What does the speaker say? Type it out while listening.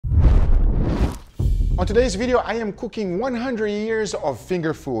On today's video, I am cooking 100 years of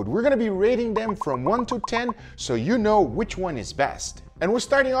finger food. We're gonna be rating them from 1 to 10 so you know which one is best. And we're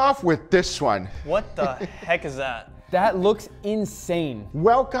starting off with this one. What the heck is that? That looks insane.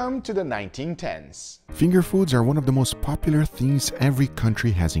 Welcome to the 1910s. Finger foods are one of the most popular things every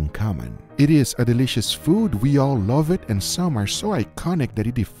country has in common. It is a delicious food, we all love it, and some are so iconic that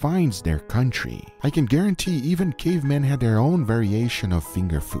it defines their country. I can guarantee even cavemen had their own variation of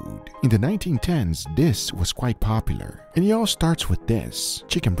finger food. In the 1910s, this was quite popular. And it all starts with this,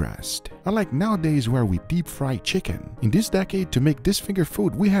 chicken breast. Unlike nowadays where we deep fry chicken, in this decade to make this finger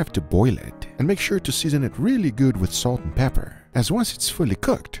food we have to boil it and make sure to season it really good with salt and pepper. As once it's fully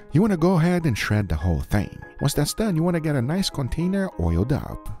cooked, you want to go ahead and shred the whole thing. Once that's done, you want to get a nice container oiled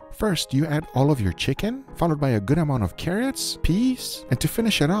up. First, you add all of your chicken, followed by a good amount of carrots, peas, and to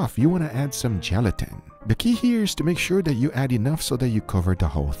finish it off, you want to add some gelatin. The key here is to make sure that you add enough so that you cover the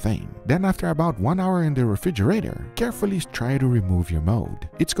whole thing. Then after about 1 hour in the refrigerator, carefully try to remove your mold.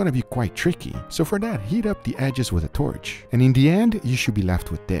 It's going to be quite tricky, so for that, heat up the edges with a torch. And in the end, you should be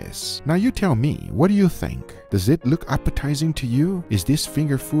left with this. Now you tell me, what do you think? Does it look appetizing to you? Is this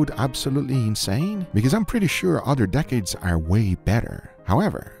finger food absolutely insane? Because I'm pretty sure other decades are way better.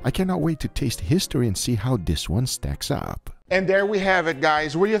 However, I cannot wait to taste history and see how this one stacks up. And there we have it,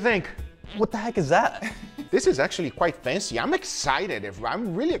 guys. What do you think? What the heck is that? This is actually quite fancy. I'm excited.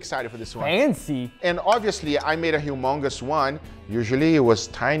 I'm really excited for this one. Fancy. And obviously, I made a humongous one. Usually, it was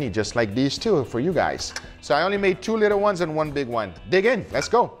tiny, just like these two for you guys. So I only made 2 little ones and 1 big one. Dig in. Let's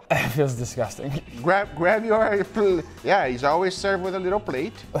go. It feels disgusting. Grab your... Yeah, he's always served with a little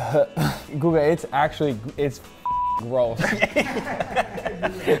plate. Guga, it's gross.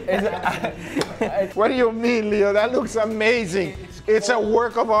 What do you mean, Leo? That looks amazing. It's a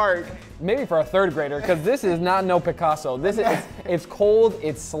work of art. Maybe for a 3rd grader, because this is not no Picasso. This is, it's cold,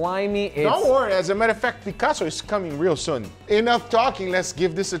 it's slimy, Don't worry, as a matter of fact, Picasso is coming real soon. Enough talking, let's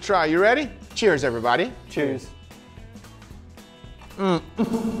give this a try. You ready? Cheers, everybody. Cheers. I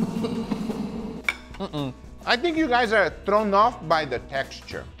think you guys are thrown off by the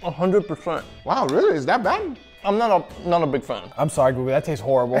texture. 100%. Wow, really? Is that bad? I'm not a big fan. I'm sorry, Guga, that tastes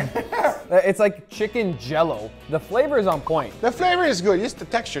horrible. It's like chicken jello. The flavor is on point. The flavor is good, it's the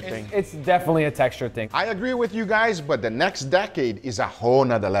texture thing. It's definitely a texture thing. I agree with you guys, but the next decade is a whole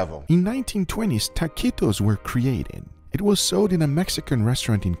nother level. In 1920s, taquitos were created. It was sold in a Mexican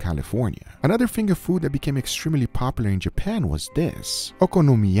restaurant in California. Another finger food that became extremely popular in Japan was this,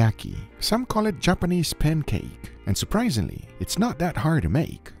 okonomiyaki. Some call it Japanese pancake. And surprisingly, it's not that hard to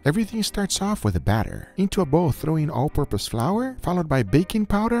make. Everything starts off with a batter. Into a bowl, throw in all-purpose flour, followed by baking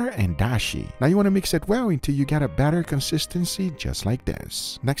powder and dashi. Now you want to mix it well until you get a batter consistency just like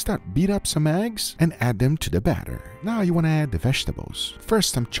this. Next up, beat up some eggs and add them to the batter. Now you want to add the vegetables.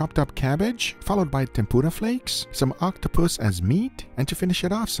 First, some chopped up cabbage, followed by tempura flakes, some octopus as meat, and to finish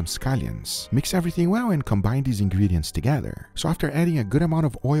it off, some scallions. Mix everything well and combine these ingredients together. So after adding a good amount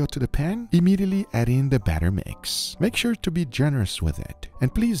of oil to the pan, immediately add in the batter mix. Make sure to be generous with it.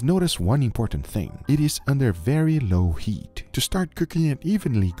 And please notice one important thing. It is under very low heat. To start cooking it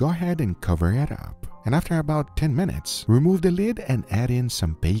evenly, go ahead and cover it up. And after about 10 minutes, remove the lid and add in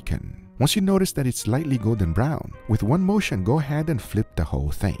some bacon. Once you notice that it's lightly golden brown, with one motion, go ahead and flip the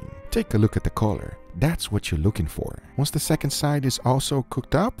whole thing. Take a look at the color. That's what you're looking for. Once the second side is also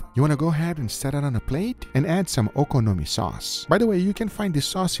cooked up, you want to go ahead and set it on a plate and add some okonomi sauce. By the way, you can find this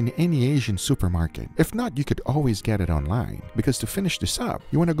sauce in any Asian supermarket. If not, you could always get it online. Because to finish this up,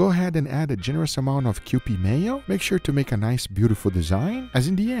 you want to go ahead and add a generous amount of Kewpie mayo. Make sure to make a nice beautiful design. As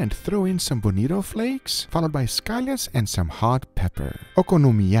in the end, throw in some bonito flakes, followed by scallions and some hot pepper.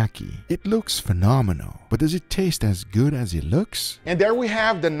 Okonomiyaki. It looks phenomenal, but does it taste as good as it looks? And there we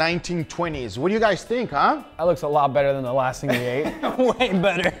have the 1920s. What do you guys think, huh? That looks a lot better than the last thing we ate. Way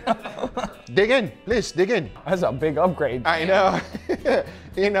better. Dig in, please, dig in. That's a big upgrade. I know.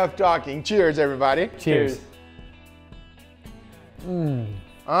 Enough talking. Cheers, everybody. Cheers.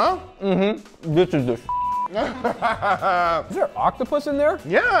 Huh? This is the Is there octopus in there?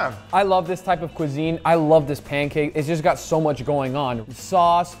 Yeah. I love this type of cuisine. I love this pancake. It's just got so much going on. The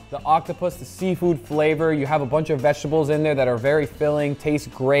sauce, the octopus, the seafood flavor. You have a bunch of vegetables in there that are very filling, taste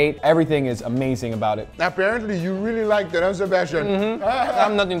great. Everything is amazing about it. Apparently, you really liked it, huh, Sebastian? I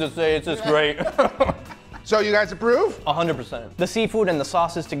have nothing to say, it's just great. So you guys approve? 100%. The seafood and the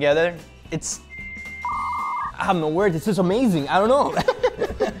sauces together, I have no words, it's just amazing. I don't know.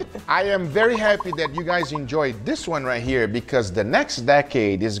 I am very happy that you guys enjoyed this one right here because the next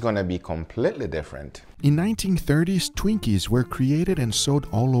decade is gonna be completely different. In 1930s, Twinkies were created and sold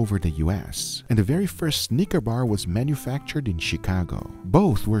all over the US, and the very first Snicker bar was manufactured in Chicago.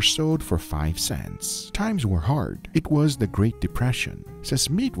 Both were sold for 5 cents. Times were hard. It was the Great Depression. Since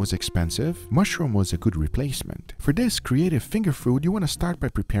meat was expensive, mushroom was a good replacement. For this creative finger food, you want to start by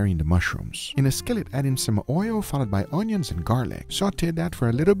preparing the mushrooms. In a skillet, add in some oil followed by onions and garlic. Saute that for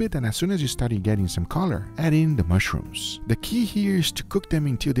a little bit, and as soon as you start getting some color, add in the mushrooms. The key here is to cook them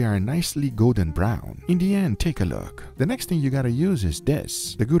until they are nicely golden brown. In the end, take a look. The next thing you gotta use is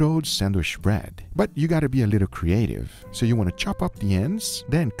this, the good old sandwich bread. But you gotta be a little creative. So you want to chop up the ends,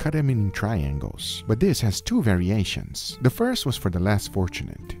 then cut them in triangles. But this has 2 variations. The first was for the less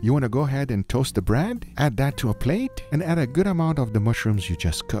fortunate. You want to go ahead and toast the bread, add that to a plate, and add a good amount of the mushrooms you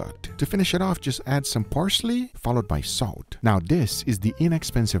just cooked. To finish it off, just add some parsley, followed by salt. Now this is the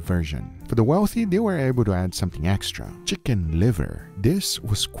inexpensive version. For the wealthy, they were able to add something extra. Chicken liver. This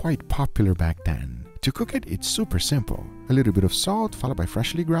was quite popular back then. To cook it, it's super simple. A little bit of salt followed by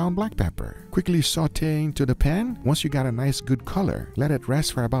freshly ground black pepper. Quickly saute into the pan. Once you got a nice good color, let it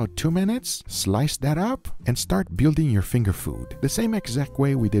rest for about 2 minutes, slice that up, and start building your finger food. The same exact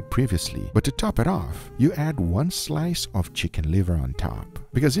way we did previously, but to top it off, you add 1 slice of chicken liver on top.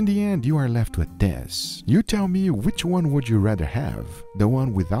 Because in the end, you are left with this. You tell me, which one would you rather have? The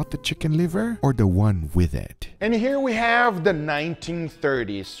one without the chicken liver or the one with it? And here we have the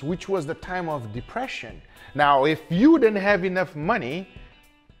 1930s, which was the time of depression. Now, if you didn't have enough money,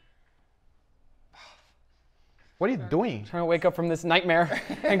 what are you doing? Trying to wake up from this nightmare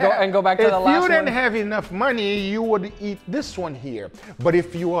and go back to the last one. If you didn't have enough money, you would eat this one here. But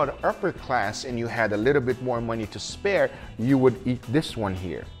if you are upper class and you had a little bit more money to spare, you would eat this one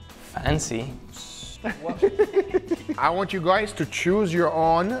here. Fancy. I want you guys to choose your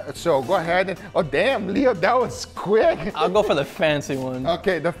own. So go ahead and, oh damn, Leo, that was quick. I'll go for the fancy one.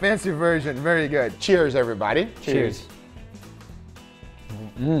 Okay, the fancy version, very good. Cheers, everybody. Cheers.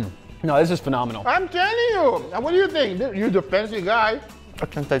 No, this is phenomenal. I'm telling you, what do you think? You're the fancy guy. I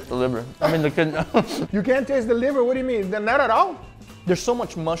can't taste the liver. I mean, the kidney. You can't taste the liver, what do you mean? Not at all? There's so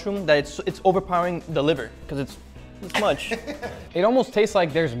much mushroom that it's overpowering the liver because it's much. It almost tastes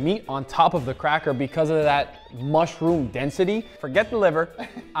like there's meat on top of the cracker because of that mushroom density. Forget the liver.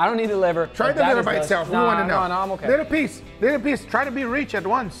 I don't need the liver. Try the liver by itself. We want to know. No, I'm okay. Little piece. Try to be rich at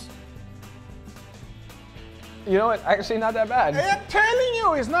once. You know what? Actually, not that bad. I'm telling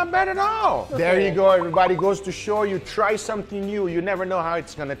you, it's not bad at all. Okay. There you go, everybody. Goes to show you, try something new. You never know how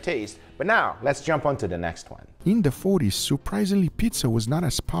it's gonna taste. But now, let's jump on to the next one. In the 40s, surprisingly, pizza was not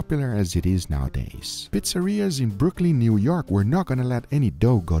as popular as it is nowadays. Pizzerias in Brooklyn, New York were not gonna let any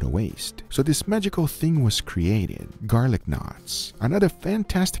dough go to waste. So this magical thing was created, garlic knots. Another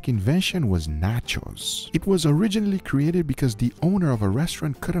fantastic invention was nachos. It was originally created because the owner of a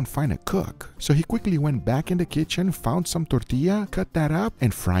restaurant couldn't find a cook. So he quickly went back in the kitchen, found some tortilla, cut that up,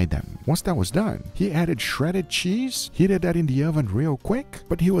 and fried them. Once that was done, he added shredded cheese, heated that in the oven real quick,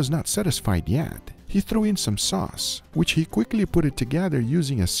 but he was not satisfied yet. He threw in some sauce, which he quickly put it together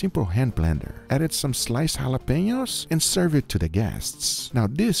using a simple hand blender, added some sliced jalapenos, and served it to the guests. Now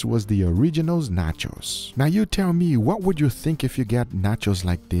this was the original's nachos. Now you tell me, what would you think if you get nachos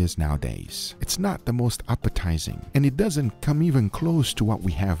like this nowadays? It's not the most appetizing, and it doesn't come even close to what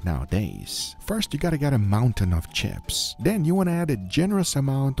we have nowadays. First, you gotta get a mountain of chips. Then you wanna add a generous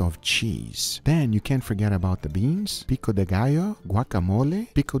amount of cheese. Then you can't forget about the beans, pico de gallo,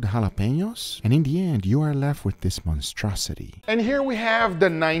 guacamole, pickled jalapenos, and in the end, you are left with this monstrosity. And here we have the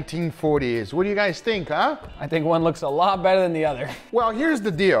 1940s. What do you guys think, huh? I think one looks a lot better than the other. Well, here's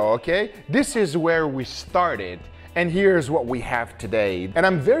the deal, okay? This is where we started, and here's what we have today. And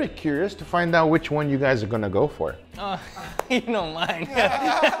I'm very curious to find out which one you guys are gonna go for. You don't mind.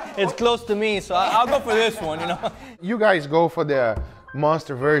 It's close to me, so I'll go for this one, you know. You guys go for the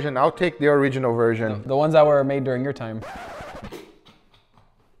monster version. I'll take the original version. The ones that were made during your time.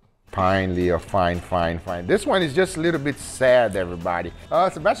 Fine, Leo, fine. This one is just a little bit sad, everybody.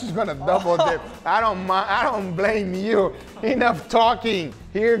 Sebastian's gonna double dip. I don't blame you. Enough talking.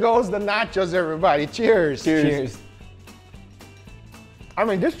 Here goes the nachos, everybody. Cheers. Cheers. I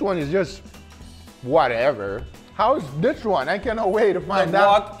mean, this one is just whatever. How's this one? I cannot wait to find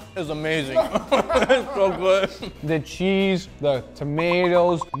out. The guac is amazing. It's so good. The cheese, the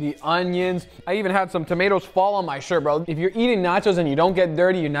tomatoes, the onions. I even had some tomatoes fall on my shirt, bro. If you're eating nachos and you don't get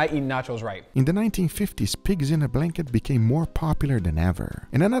dirty, you're not eating nachos right. In the 1950s, pigs in a blanket became more popular than ever.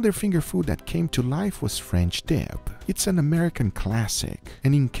 And another finger food that came to life was French dip. It's an American classic.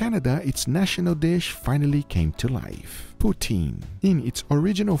 And in Canada, its national dish finally came to life. Poutine. In its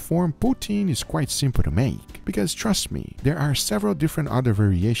original form, poutine is quite simple to make because trust me, there are several different other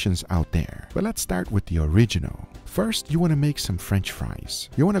variations out there. But let's start with the original. First, you want to make some French fries.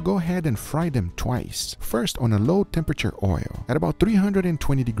 You want to go ahead and fry them twice. First on a low temperature oil at about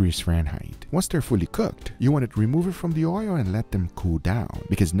 320 degrees Fahrenheit. Once they're fully cooked, you want to remove it from the oil and let them cool down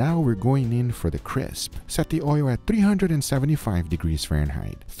because now we're going in for the crisp. Set the oil at 375 degrees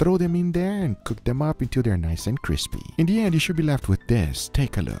Fahrenheit. Throw them in there and cook them up until they're nice and crispy. In the end, you should be left with this.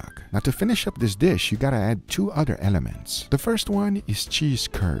 Take a look. Now to finish up this dish, you gotta add two other elements. The first one is cheese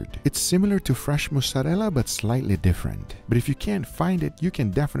curd. It's similar to fresh mozzarella but slightly different. But if you can't find it, you can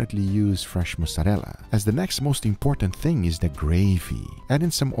definitely use fresh mozzarella. As the next most important thing is the gravy. Add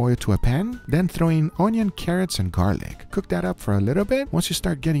in some oil to a pan, then throw in onion, carrots, and garlic. Cook that up for a little bit. Once you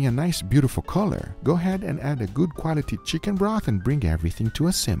start getting a nice beautiful color, go ahead and add a good quality chicken broth and bring everything to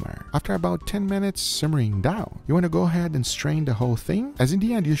a simmer. After about 10 minutes simmering down, you want to go ahead and strain the whole thing, as in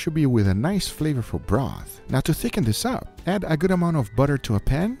the end you should be with a nice flavorful broth. Now to thicken this up, add a good amount of butter to a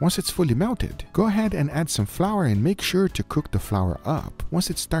pan. Once it's fully melted, go ahead and add some flour and make sure to cook the flour up. Once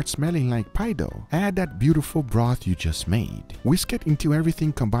it starts smelling like pie dough, add that beautiful broth you just made. Whisk it until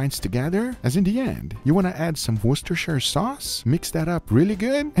everything combines together, as in the end, you want to add some Worcestershire sauce, mix that up really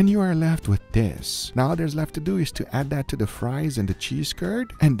good, and you are left with this. Now all there's left to do is to add that to the fries and the cheese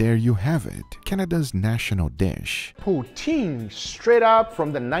curd, and there you have it, Canada's national dish. Poutine, straight up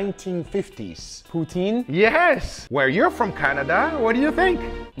from the 1950s. Poutine? Yes! Where you're from, Canada, what do you think?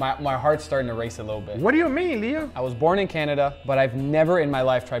 My heart's starting to race a little bit. What do you mean, Leo? I was born in Canada, but I've never in my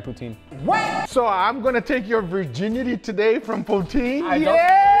life tried poutine. What? So I'm gonna take your virginity today from poutine?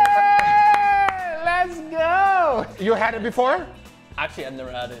 Let's go! You had it before? Actually, I've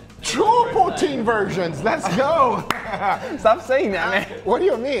never had it. True poutine versions, let's go! Stop saying that, man. What do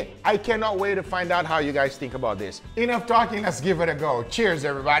you mean? I cannot wait to find out how you guys think about this. Enough talking, let's give it a go. Cheers,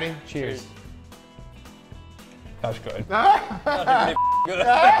 everybody. Cheers. That's good. Good.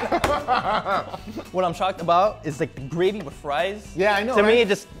 What I'm shocked about is like the gravy with fries. Yeah, I know. To right?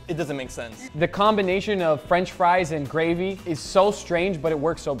 me, it doesn't make sense. The combination of French fries and gravy is so strange, but it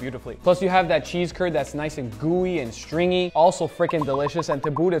works so beautifully. Plus you have that cheese curd that's nice and gooey and stringy. Also freaking delicious, and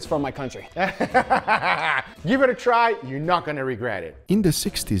to boot, it's from my country. Give it a try, you're not gonna regret it. In the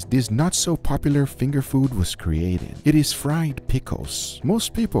 60s, this not so popular finger food was created. It is fried pickles.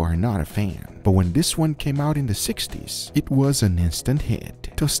 Most people are not a fan, but when this one came out in the 60s, it was an instant hit.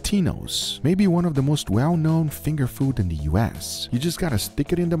 Tostinos, maybe one of the most well-known finger food in the US. You just gotta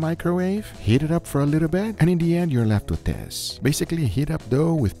stick it in the microwave, heat it up for a little bit, and in the end you're left with this. Basically a heat up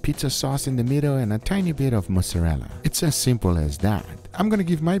dough with pizza sauce in the middle and a tiny bit of mozzarella. It's as simple as that. I'm gonna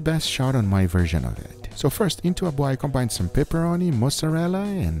give my best shot on my version of it. So first, into a bowl I combine some pepperoni, mozzarella,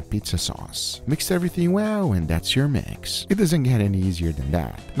 and pizza sauce. Mix everything well, and that's your mix. It doesn't get any easier than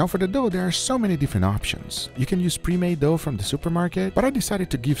that. Now for the dough, there are so many different options. You can use pre-made dough from the supermarket, but I decided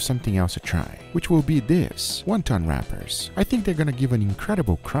to give something else a try, which will be this, wonton wrappers. I think they're gonna give an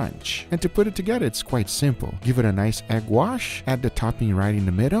incredible crunch. And to put it together, it's quite simple. Give it a nice egg wash, add the topping right in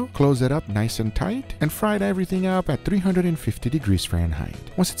the middle, close it up nice and tight, and fry everything up at 350 degrees Fahrenheit.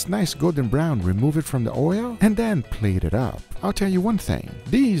 Once it's nice golden brown, remove it from the oil and then plate it up. I'll tell you one thing,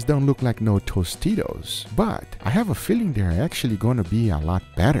 these don't look like no Tostitos, but I have a feeling they're actually gonna be a lot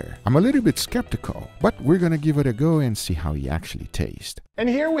better. I'm a little bit skeptical, but we're gonna give it a go and see how they actually taste. And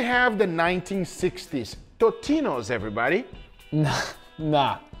here we have the 1960s. Totinos, everybody.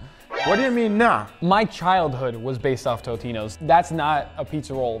 Nah. What do you mean, nah? My childhood was based off Totinos. That's not a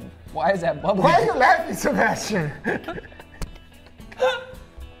pizza roll. Why is that bubbly? Why are you laughing, Sebastian?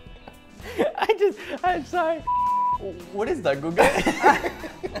 I'm sorry. What is that, Guga?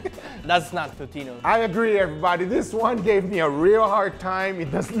 That's not Totino's. I agree, everybody. This one gave me a real hard time.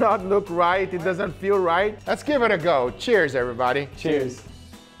 It does not look right. It doesn't feel right. Let's give it a go. Cheers, everybody. Cheers.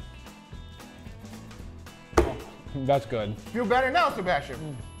 That's good. Feel better now,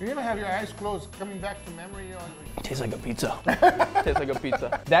 Sebastian. You're gonna have your eyes closed, coming back to memory. Tastes like a pizza. Tastes like a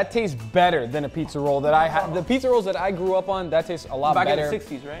pizza. That tastes better than a pizza roll that I had. The pizza rolls that I grew up on, that tastes a lot Back better. in the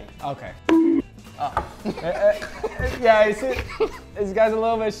 60s, right? Okay. Yeah, you see, this guy's a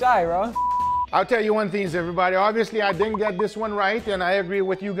little bit shy, bro. I'll tell you one thing, everybody. Obviously, I didn't get this one right, and I agree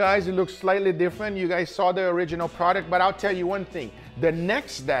with you guys. It looks slightly different. You guys saw the original product, but I'll tell you one thing. The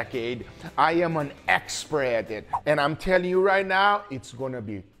next decade, I am an expert at it, and I'm telling you right now, it's gonna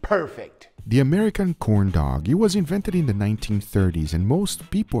be perfect. The American corn dog, it was invented in the 1930s and most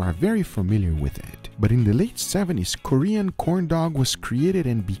people are very familiar with it. But in the late 70s, Korean corn dog was created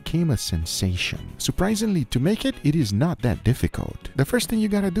and became a sensation. Surprisingly, to make it, it is not that difficult. The first thing you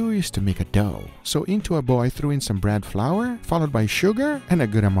gotta do is to make a dough. So into a bowl I threw in some bread flour, followed by sugar and a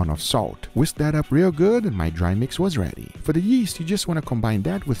good amount of salt. Whisk that up real good and my dry mix was ready. For the yeast, you just want to combine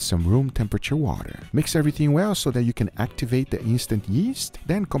that with some room temperature water. Mix everything well so that you can activate the instant yeast,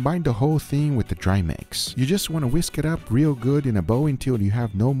 then combine the whole thing with the dry mix. You just want to whisk it up real good in a bowl until you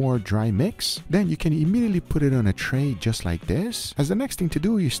have no more dry mix. Then you can immediately put it on a tray just like this, as the next thing to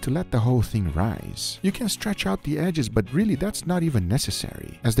do is to let the whole thing rise. You can stretch out the edges, but really that's not even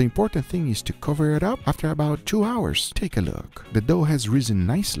necessary, as the important thing is to cover it up after about 2 hours. Take a look. The dough has risen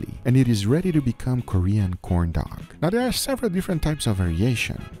nicely and it is ready to become Korean corn dog. Now there are several different types of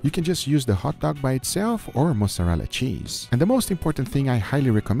variation. You can just use the hot dog by itself or mozzarella cheese. And the most important thing I highly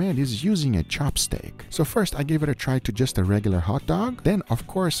recommend is using a chopstick. So first I gave it a try to just a regular hot dog, then of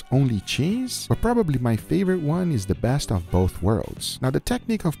course only cheese, but probably my favorite one is the best of both worlds. Now the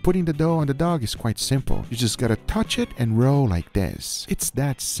technique of putting the dough on the dog is quite simple. You just gotta touch it and roll like this. It's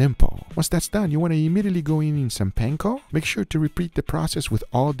that simple. Once that's done, you want to immediately go in some panko. Make sure to repeat the process with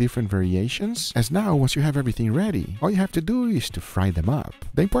all different variations, as now once you have everything ready, all you have to do is to fry them up.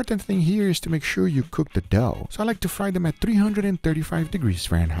 The important thing here is to make sure you cook the dough. So I like to fry them at 335 degrees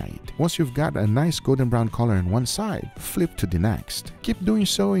Fahrenheit. Once you've got a nice golden brown color on one side, flip to the next. Keep doing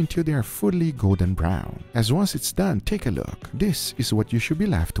so until they are fully golden brown. As once it's done, take a look. This is what you should be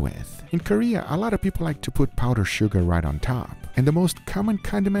left with. In Korea, a lot of people like to put powdered sugar right on top. And the most common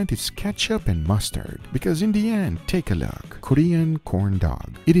condiment is ketchup and mustard. Because in the end, take a look. Korean corn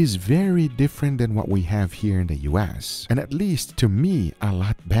dog. It is very different than what we have here in the US. And at least to me, a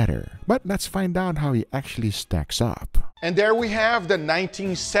lot better. But let's find out how it actually stacks up. And there we have the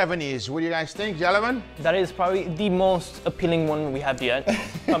 1970s. What do you guys think, gentlemen? That is probably the most appealing one we have yet,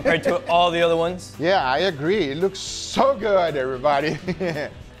 compared to all the other ones. Yeah, I agree. It looks so good, everybody.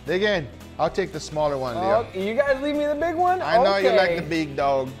 Dig in. I'll take the smaller one, Leo. Oh, you guys leave me the big one? I know you Okay. like the big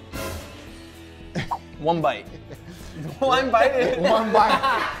dog. One bite. One bite. One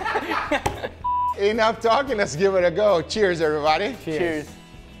bite. Enough talking, let's give it a go. Cheers, everybody. Cheers.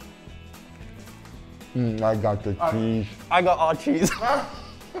 I got the cheese. I got all cheese. I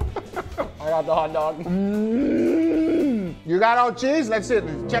got the hot dog. You got all cheese? Let's see.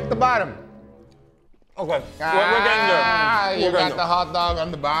 Check the bottom. Okay, we're getting there. You got the hot dog on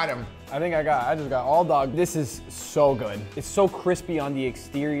the bottom. I just got all dog. This is so good. It's so crispy on the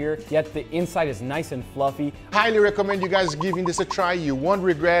exterior, yet the inside is nice and fluffy. Highly recommend you guys giving this a try. You won't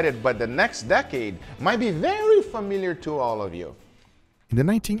regret it, but the next decade might be very familiar to all of you. In the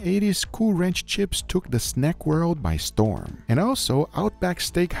 1980s, Cool Ranch chips took the snack world by storm. And also, Outback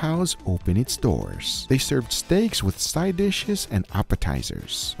Steakhouse opened its doors. They served steaks with side dishes and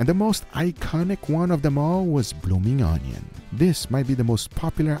appetizers. And the most iconic one of them all was blooming onion. This might be the most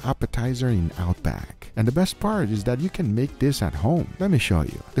popular appetizer in Outback. And the best part is that you can make this at home. Let me show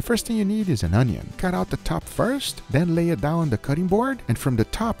you. The first thing you need is an onion. Cut out the top first, then lay it down on the cutting board, and from the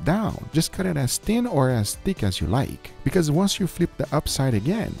top down, just cut it as thin or as thick as you like. Because once you flip the upside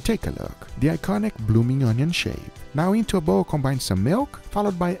again, take a look. The iconic blooming onion shape. Now into a bowl, combine some milk,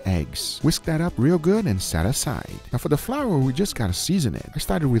 followed by eggs. Whisk that up real good and set aside. Now for the flour, we just gotta season it. I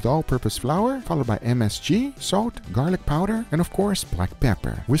started with all-purpose flour, followed by MSG, salt, garlic powder, and of course, black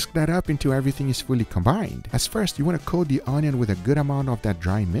pepper. Whisk that up until everything is fully combined. As first, you wanna coat the onion with a good amount of that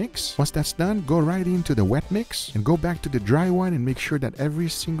dry mix. Once that's done, go right into the wet mix and go back to the dry one and make sure that every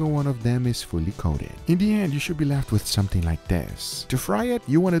single one of them is fully coated. In the end, you should be left with something like this. To fry it,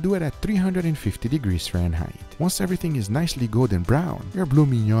 you wanna do it at 350 degrees Fahrenheit. Once everything is nicely golden brown, your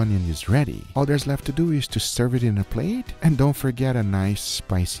blooming onion is ready. All there's left to do is to serve it in a plate, and don't forget a nice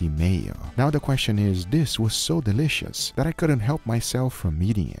spicy mayo. Now the question is, this was so delicious that I couldn't help myself from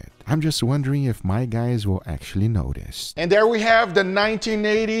eating it. I'm just wondering if my guys will actually notice. And there we have the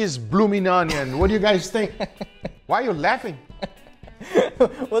 1980s blooming onion. What do you guys think? Why are you laughing?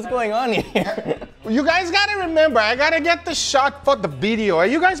 What's going on here? You guys gotta remember, I gotta get the shot for the video. Are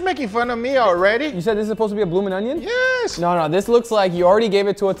you guys making fun of me already? You said this is supposed to be a blooming onion? Yes. No, this looks like you already gave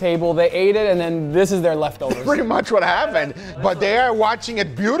it to a table, they ate it, and then this is their leftovers. Pretty much what happened. But they are watching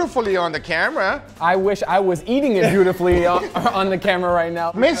it beautifully on the camera. I wish I was eating it beautifully on the camera right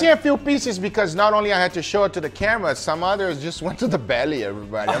now. Missing a few pieces because not only I had to show it to the camera, some others just went to the belly,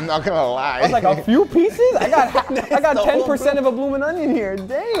 everybody. I'm not gonna lie. I was like, a few pieces? I got 10% of a blooming onion here,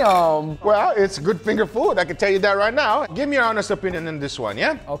 damn. Well, it's good finger food, I can tell you that right now. Give me your honest opinion on this one,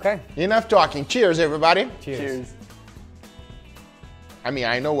 yeah? Okay. Enough talking. Cheers, everybody. Cheers. I mean,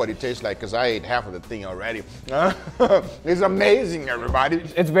 I know what it tastes like because I ate half of the thing already. It's amazing, everybody.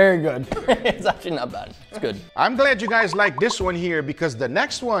 It's very good. It's actually not bad. It's good. I'm glad you guys like this one here because the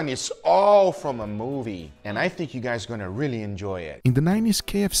next one is all from a movie. And I think you guys are gonna really enjoy it. In the 90s,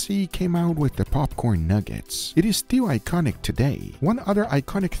 KFC came out with the popcorn nuggets. It is still iconic today. One other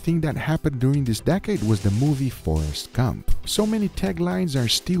iconic thing that happened during this decade was the movie Forrest Gump. So many taglines are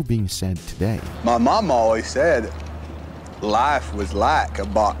still being said today. My mom always said life was like a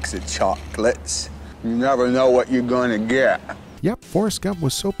box of chocolates. You never know what you're gonna get. Yep, Forrest Gump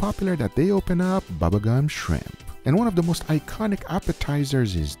was so popular that they opened up bubblegum shrimp. And one of the most iconic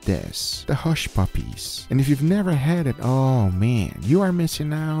appetizers is this, the Hush Puppies. And if you've never had it, oh man, you are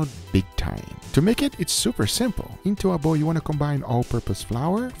missing out big time. To make it, it's super simple. Into a bowl, you want to combine all-purpose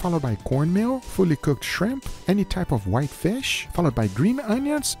flour, followed by cornmeal, fully cooked shrimp, any type of white fish, followed by green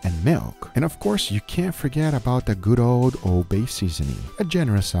onions and milk. And of course, you can't forget about the good old Old Bay seasoning, a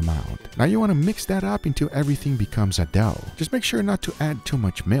generous amount. Now you want to mix that up until everything becomes a dough. Just make sure not to add too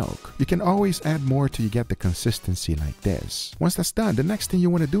much milk. You can always add more till you get the consistency like this. Once that's done, the next thing you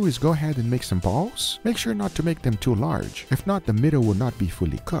want to do is go ahead and make some balls. Make sure not to make them too large. If not, the middle will not be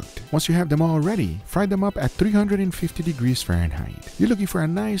fully cooked. Once you have them all ready, fry them up at 350 degrees Fahrenheit. You're looking for a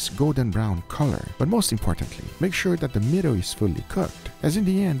nice golden brown color, but most importantly, make sure that the middle is fully cooked, as in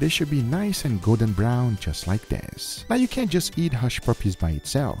the end, they should be nice and golden brown just like this. Now you can't just eat Hush Puppies by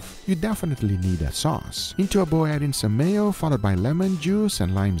itself. You definitely need a sauce. Into a bowl, add in some mayo, followed by lemon juice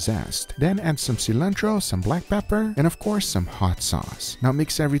and lime zest. Then add some cilantro, some black pepper, and of course some hot sauce. Now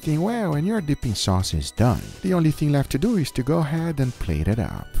mix everything well and your dipping sauce is done. The only thing left to do is to go ahead and plate it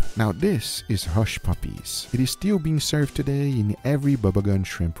up. Now this is Hush Puppies. It is still being served today in every bubblegum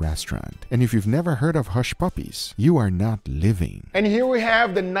shrimp restaurant. And if you've never heard of Hush Puppies, you are not living. And here we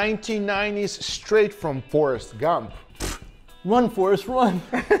have the 1990s straight from Forrest Gump. Run, Forrest, run.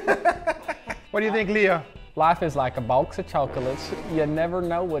 What do you think, Leah? Life is like a box of chocolates. You never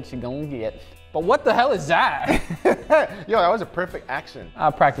know what you're gonna get. But what the hell is that? Yo, that was a perfect accent.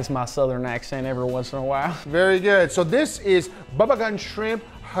 I practice my southern accent every once in a while. Very good. So this is bubblegum shrimp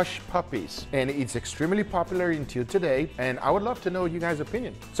Hush Puppies, and it's extremely popular until today, and I would love to know you guys'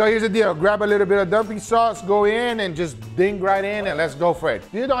 opinion. So here's the deal, grab a little bit of dumpling sauce, go in and just dink right in and let's go for it.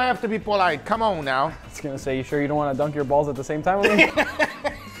 You don't have to be polite, come on now. I was gonna say, you sure you don't want to dunk your balls at the same time with me?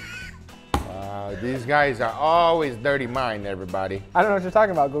 These guys are always dirty mind, everybody. I don't know what you're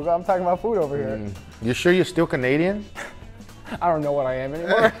talking about, Guga. I'm talking about food over here. You sure you're still Canadian? I don't know what I am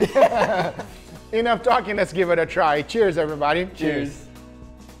anymore. Enough talking, let's give it a try. Cheers, everybody. Cheers.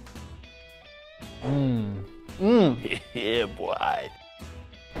 Yeah, boy.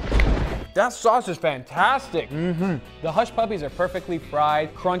 That sauce is fantastic. The Hush Puppies are perfectly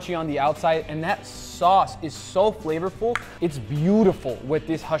fried, crunchy on the outside, and that sauce is so flavorful. It's beautiful with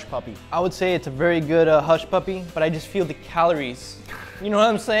this Hush Puppy. I would say it's a very good Hush Puppy, but I just feel the calories. You know what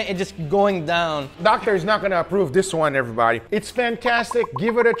I'm saying? It's just going down. Doctor is not gonna approve this one, everybody. It's fantastic,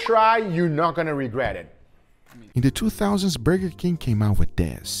 give it a try, you're not gonna regret it. In the 2000s, Burger King came out with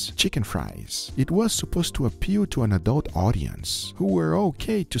this, chicken fries. It was supposed to appeal to an adult audience who were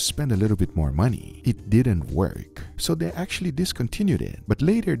okay to spend a little bit more money. It didn't work, so they actually discontinued it. But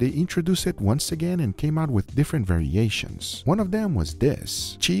later they introduced it once again and came out with different variations. One of them was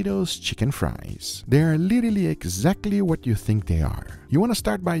this, Cheetos chicken fries. They are literally exactly what you think they are. You want to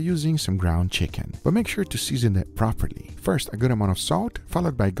start by using some ground chicken, but make sure to season it properly. First, a good amount of salt,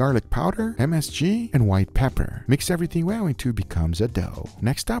 followed by garlic powder, MSG, and white pepper. Mix everything well until it becomes a dough.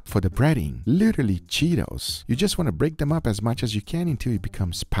 Next up, for the breading, literally Cheetos. You just want to break them up as much as you can until it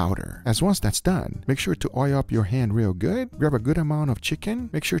becomes powder. As once that's done, make sure to oil up your hand real good, grab a good amount of chicken,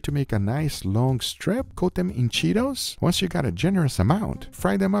 make sure to make a nice long strip, coat them in Cheetos. Once you got a generous amount,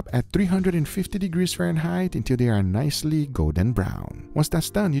 fry them up at 350 degrees Fahrenheit until they are nicely golden brown. Once that's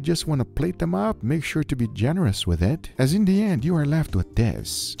done, you just want to plate them up, make sure to be generous with it, as in the end, you are left with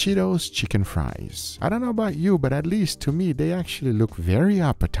this, Cheetos chicken fries. I don't know about you, but at least to me, they actually look very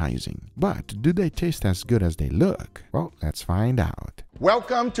appetizing. But do they taste as good as they look? Well, let's find out.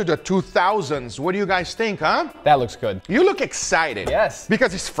 Welcome to the 2000s. What do you guys think, huh? That looks good. You look excited. Yes.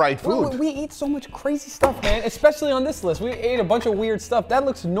 Because it's fried food. We eat so much crazy stuff, man, especially on this list. We ate a bunch of weird stuff. That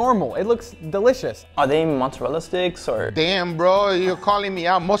looks normal. It looks delicious. Are they mozzarella sticks or? Damn, bro, you're calling me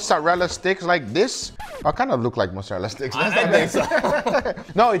out. Mozzarella sticks like this? I kind of look like mozzarella sticks. I think so.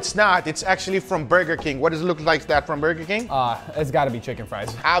 No, it's not. It's actually from Burger King. What does it look like that from Burger King? It's gotta be chicken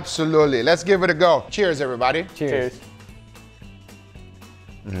fries. Absolutely. Let's give it a go. Cheers, everybody. Cheers.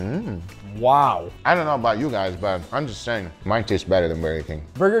 Wow. I don't know about you guys, but I'm just saying, mine tastes better than Burger King.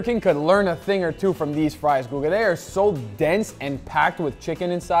 Burger King could learn a thing or two from these fries, Guga. They are so dense and packed with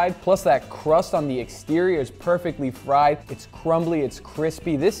chicken inside, plus that crust on the exterior is perfectly fried. It's crumbly, it's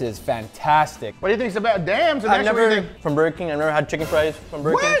crispy. This is fantastic. What do you think about damn? So I've never, from Burger King, I've never had chicken fries from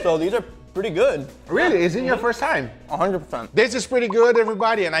Burger King, so these are pretty good. Really? Is it your first time? 100%. This is pretty good,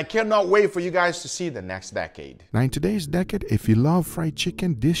 everybody, and I cannot wait for you guys to see the next decade. Now in today's decade, if you love fried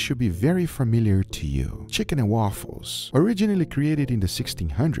chicken, this should be very familiar to you. Chicken and waffles. Originally created in the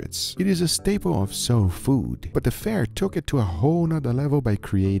 1600s, it is a staple of soul food, but the fair took it to a whole nother level by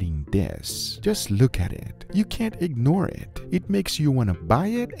creating this. Just look at it. You can't ignore it. It makes you want to buy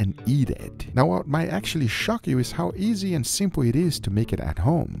it and eat it. Now what might actually shock you is how easy and simple it is to make it at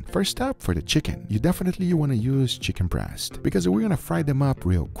home. First up, for the chicken, you definitely want to use chicken breast because we're gonna fry them up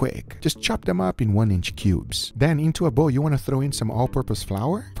real quick. Just chop them up in 1-inch cubes. Then into a bowl you want to throw in some all-purpose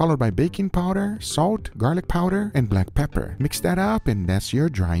flour, followed by baking powder, salt, garlic powder, and black pepper. Mix that up and that's your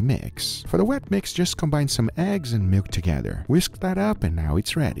dry mix. For the wet mix, just combine some eggs and milk together. Whisk that up and now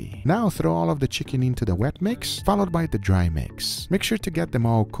it's ready. Now throw all of the chicken into the wet mix, followed by the dry mix. Make sure to get them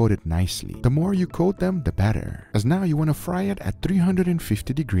all coated nicely. The more you coat them, the better, as now you want to fry it at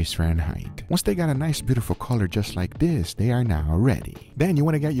 350 degrees Fahrenheit. Once they got a nice beautiful color just like this, they are now ready. Then you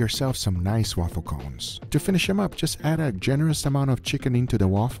want to get yourself some nice waffle cones. To finish them up, just add a generous amount of chicken into the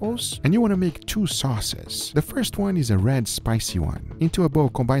waffles, and you want to make 2 sauces. The first one is a red spicy one. Into a bowl,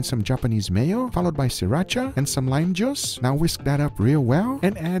 combine some Japanese mayo, followed by sriracha and some lime juice. Now whisk that up real well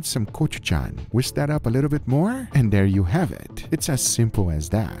and add some gochujang. Whisk that up a little bit more, and there you have it. It's as simple as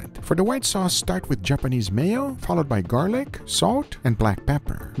that. For the white sauce, start with Japanese mayo, followed by garlic, salt, and black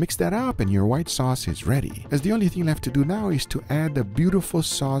pepper. Mix that up and your white sauce is ready, as the only thing left to do now is to add the beautiful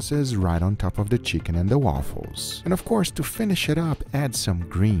sauces right on top of the chicken and the waffles. And of course, to finish it up, add some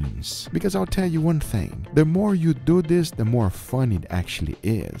greens, because I'll tell you one thing, the more you do this, the more fun it actually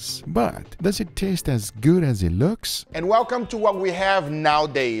is. But does it taste as good as it looks? And welcome to what we have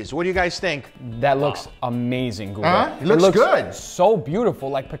nowadays. What do you guys think? That looks amazing, Guga. It looks good. So beautiful,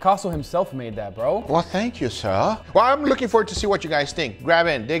 like Picasso himself made that, bro. Well, thank you, sir. Well, I'm looking forward to see what you guys think. Grab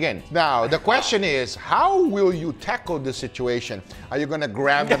in, dig in. Now, the question is, how will you tackle the situation? Are you gonna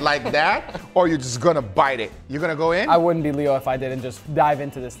grab it like that, or you're just gonna bite it? You're gonna go in? I wouldn't be Leo if I didn't just dive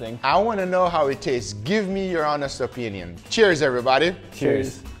into this thing. I wanna know how it tastes. Give me your honest opinion. Cheers, everybody.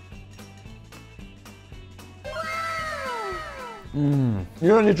 Cheers. You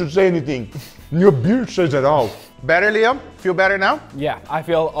don't need to say anything. Your beard says it all. Better, Leo? Feel better now? Yeah, I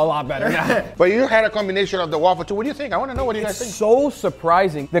feel a lot better now. But you had a combination of the waffle too. What do you think? I want to know what you guys think. So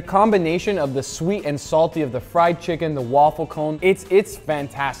surprising. The combination of the sweet and salty of the fried chicken, the waffle cone, it's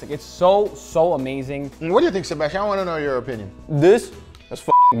fantastic. It's so amazing. What do you think, Sebastian? I want to know your opinion. This is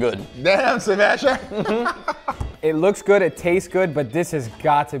f***ing good. Damn, Sebastian. It looks good, it tastes good, but this has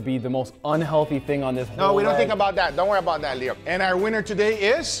got to be the most unhealthy thing on this whole No, we don't leg. think about that. Don't worry about that, Leo. And our winner today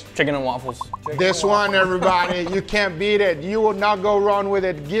is? Chicken and waffles. This one, everybody. You can't beat it. You will not go wrong with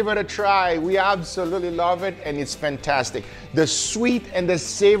it. Give it a try. We absolutely love it, and it's fantastic. The sweet and the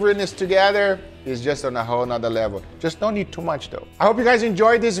savoriness together is just on a whole nother level. Just don't need too much though. I hope you guys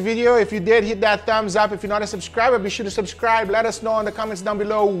enjoyed this video. If you did, hit that thumbs up. If you're not a subscriber, be sure to subscribe. Let us know in the comments down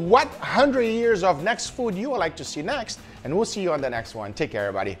below what 100 years of next food you would like to see next. And we'll see you on the next one. Take care,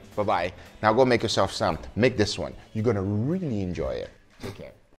 everybody. Bye-bye. Now go make yourself some. Make this one. You're gonna really enjoy it. Take care.